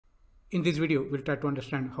In this video, we'll try to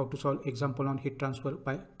understand how to solve example on heat transfer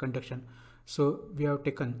by conduction. So we have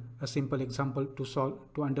taken a simple example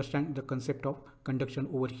to understand the concept of conduction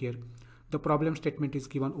over here. The problem statement is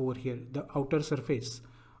given over here. The outer surface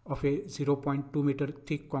of a 0.2 meter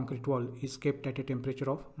thick concrete wall is kept at a temperature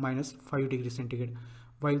of -5 degrees centigrade,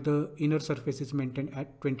 while the inner surface is maintained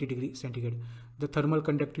at 20 degrees centigrade. The thermal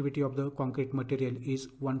conductivity of the concrete material is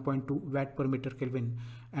 1.2 watt per meter Kelvin,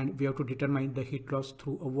 and we have to determine the heat loss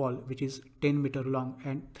through a wall which is 10 meter long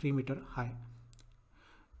and 3 meter high.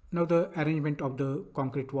 Now the arrangement of the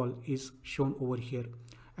concrete wall is shown over here,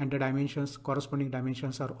 and the corresponding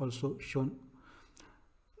dimensions are also shown.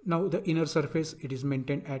 Now the inner surface, it is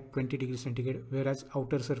maintained at 20 degrees centigrade, whereas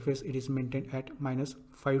outer surface it is maintained at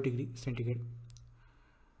 -5 degrees centigrade.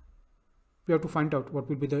 We have to find out what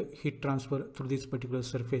will be the heat transfer through this particular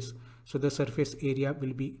surface. So the surface area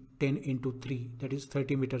will be 10 into 3, that is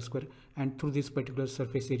 30 meters square, and through this particular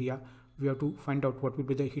surface area we have to find out what will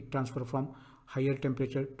be the heat transfer from higher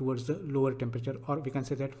temperature towards the lower temperature, or we can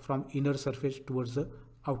say that from inner surface towards the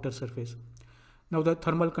outer surface. Now the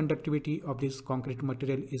thermal conductivity of this concrete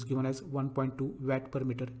material is given as 1.2 watt per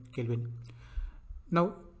meter Kelvin.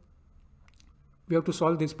 Now we have to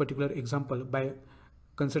solve this particular example by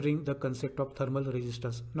considering the concept of thermal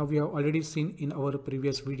resistance. Now we have already seen in our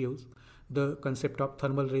previous videos the concept of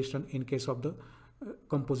thermal resistance in case of the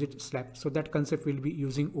composite slab. So that concept we'll be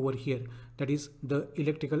using over here. That is the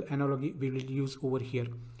electrical analogy we will use over here.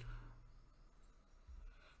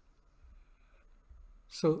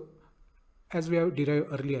 So as we have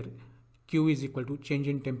derived earlier, Q is equal to change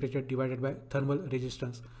in temperature divided by thermal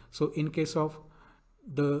resistance. So in case of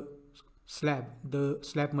the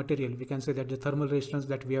slab material, we can say that the thermal resistance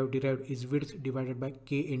that we have derived is width divided by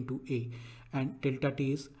K into A, and delta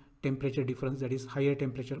T is temperature difference, that is higher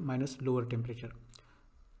temperature minus lower temperature.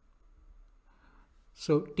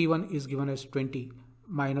 So T1 is given as 20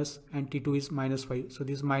 minus, and T2 is -5. So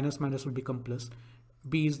this minus will become plus.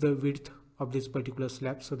 B is the width of this particular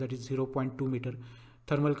slab, so that is 0.2 meter.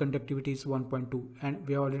 Thermal conductivity is 1.2, and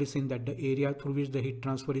we have already seen that the area through which the heat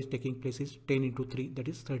transfer is taking place is 10 into 3, that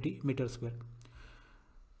is 30 meters square.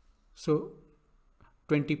 So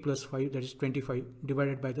 20 plus 5, that is 25,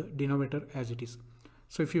 divided by the denominator as it is.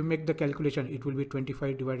 So if you make the calculation, it will be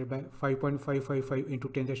 25 divided by 5.555 into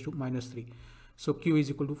 10 raised to -3. So Q is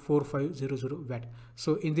equal to 4500 watt.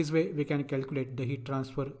 So in this way we can calculate the heat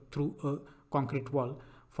transfer through a concrete wall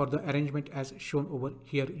for the arrangement as shown over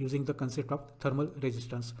here using the concept of thermal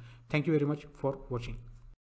resistance. Thank you very much for watching.